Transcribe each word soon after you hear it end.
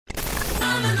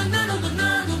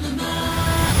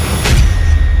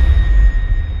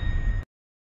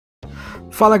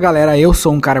Fala galera, eu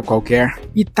sou um cara qualquer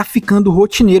e tá ficando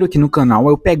rotineiro aqui no canal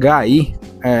eu pegar aí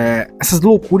essas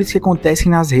loucuras que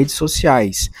acontecem nas redes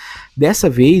sociais. Dessa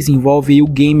vez envolve o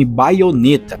game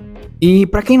Bayonetta. E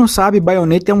pra quem não sabe,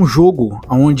 Bayonetta é um jogo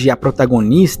onde a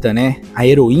protagonista, né, a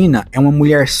heroína, é uma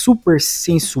mulher super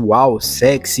sensual,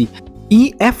 sexy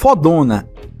e é fodona.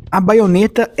 A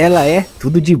Bayonetta, ela é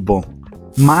tudo de bom.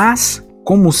 Mas,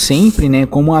 como sempre, né,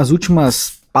 como as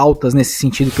últimas pautas nesse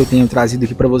sentido que eu tenho trazido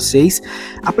aqui para vocês,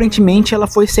 aparentemente ela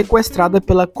foi sequestrada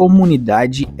pela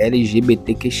comunidade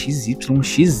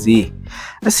LGBTQXYXZ.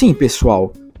 Assim,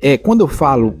 pessoal, quando eu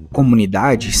falo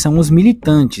comunidade, são os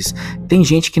militantes. Tem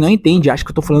gente que não entende, acha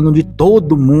que eu tô falando de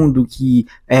todo mundo que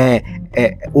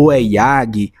ou é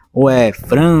IAG, ou é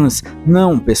Franz.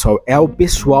 Não, pessoal, é o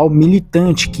pessoal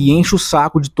militante que enche o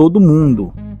saco de todo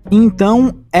mundo.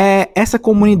 Então, essa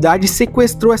comunidade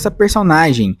sequestrou essa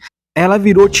personagem. Ela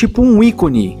virou tipo um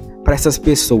ícone para essas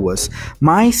pessoas.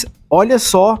 Mas olha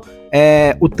só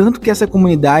o tanto que essa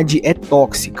comunidade é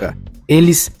tóxica.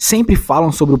 Eles sempre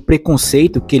falam sobre o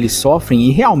preconceito que eles sofrem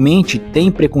e realmente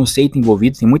tem preconceito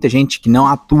envolvido, tem muita gente que não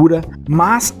atura,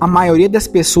 mas a maioria das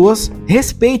pessoas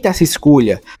respeita essa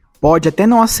escolha. Pode até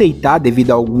não aceitar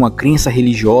devido a alguma crença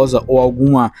religiosa ou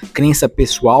alguma crença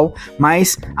pessoal,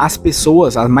 mas a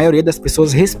maioria das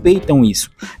pessoas respeitam isso.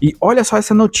 E olha só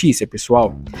essa notícia,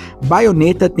 pessoal.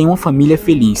 Bayonetta tem uma família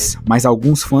feliz, mas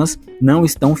alguns fãs não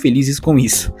estão felizes com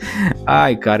isso.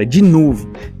 Ai, cara, de novo,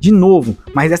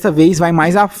 mas dessa vez vai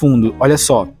mais a fundo. Olha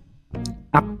só.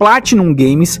 A Platinum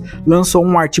Games lançou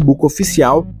um artbook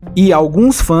oficial e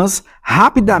alguns fãs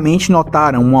rapidamente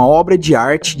notaram uma obra de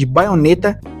arte de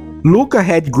Bayonetta, Luca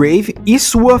Redgrave e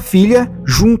sua filha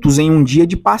juntos em um dia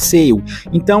de passeio.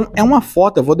 Então é uma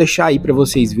foto, eu vou deixar aí para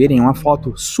vocês verem, uma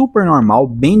foto super normal,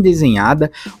 bem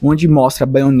desenhada, onde mostra a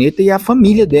Bayonetta e a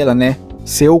família dela, né?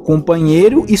 Seu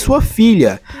companheiro e sua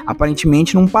filha,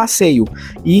 aparentemente num passeio.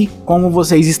 E como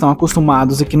vocês estão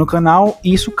acostumados aqui no canal,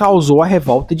 isso causou a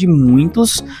revolta de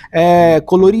muitos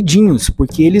coloridinhos,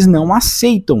 porque eles não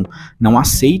aceitam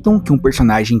que um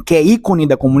personagem que é ícone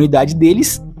da comunidade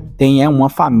deles tenha uma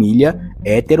família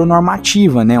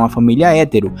heteronormativa, né? Uma família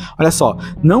hétero. Olha só,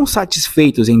 não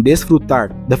satisfeitos em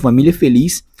desfrutar da família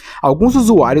feliz, alguns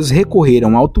usuários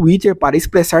recorreram ao Twitter para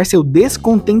expressar seu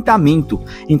descontentamento,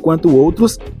 enquanto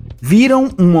outros viram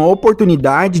uma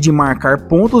oportunidade de marcar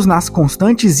pontos nas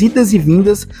constantes idas e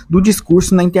vindas do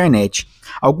discurso na internet.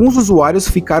 Alguns usuários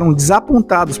ficaram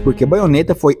desapontados porque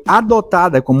Bayonetta foi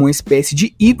adotada como uma espécie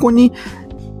de ícone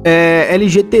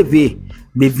LGTB,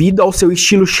 devido ao seu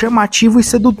estilo chamativo e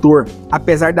sedutor,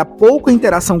 apesar da pouca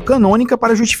interação canônica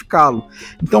para justificá-lo.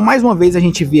 Então, mais uma vez a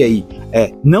gente vê aí,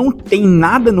 não tem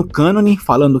nada no cânone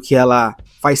falando que ela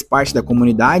faz parte da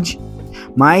comunidade,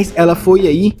 mas ela foi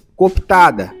aí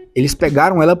cooptada. Eles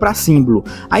pegaram ela para símbolo.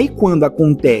 Aí quando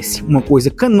acontece uma coisa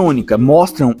canônica,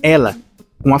 mostram ela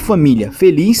com a família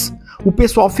feliz, o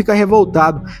pessoal fica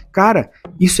revoltado. Cara,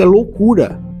 isso é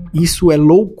loucura. Isso é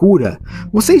loucura.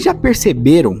 Vocês já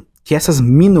perceberam que essas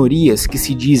minorias que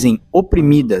se dizem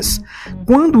oprimidas,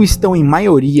 quando estão em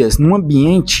maiorias num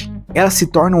ambiente, elas se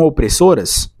tornam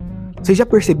opressoras? Vocês já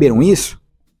perceberam isso?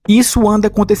 Isso anda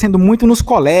acontecendo muito nos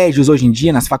colégios hoje em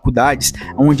dia, nas faculdades,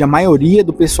 onde a maioria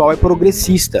do pessoal é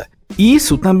progressista.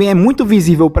 Isso também é muito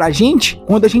visível pra gente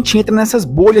quando a gente entra nessas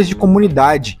bolhas de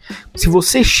comunidade. Se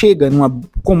você chega numa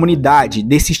comunidade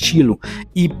desse estilo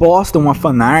e posta uma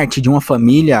fanart de uma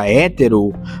família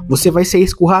hétero, você vai ser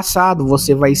escorraçado,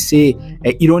 você vai ser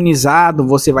ironizado,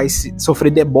 você vai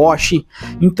sofrer deboche.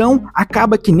 Então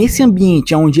acaba que nesse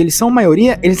ambiente onde eles são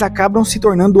maioria, eles acabam se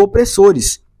tornando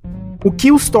opressores, o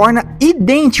que os torna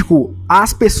idêntico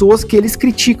às pessoas que eles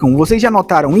criticam. Vocês já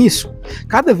notaram isso?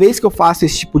 Cada vez que eu faço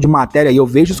esse tipo de matéria e eu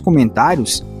vejo os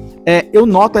comentários, eu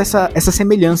noto essa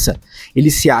semelhança.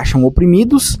 Eles se acham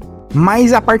oprimidos,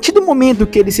 mas a partir do momento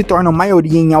que eles se tornam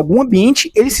maioria em algum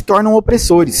ambiente, eles se tornam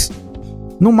opressores.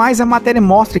 No mais, a matéria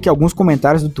mostra que alguns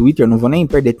comentários do Twitter, não vou nem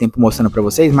perder tempo mostrando pra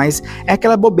vocês, mas é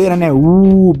aquela bobeira, né?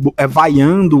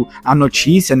 Vaiando a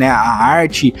notícia, né? A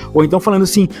arte, ou então falando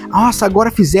assim, nossa, agora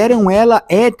fizeram ela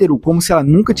hétero, como se ela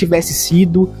nunca tivesse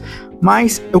sido.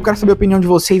 Mas eu quero saber a opinião de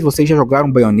vocês. Vocês já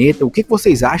jogaram Bayonetta? O que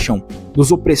vocês acham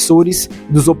dos opressores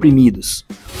e dos oprimidos?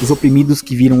 Os oprimidos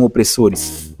que viram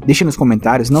opressores? Deixa nos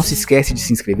comentários, não se esquece de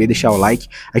se inscrever, deixar o like.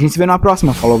 A gente se vê na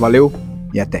próxima. Falou, valeu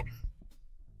e até!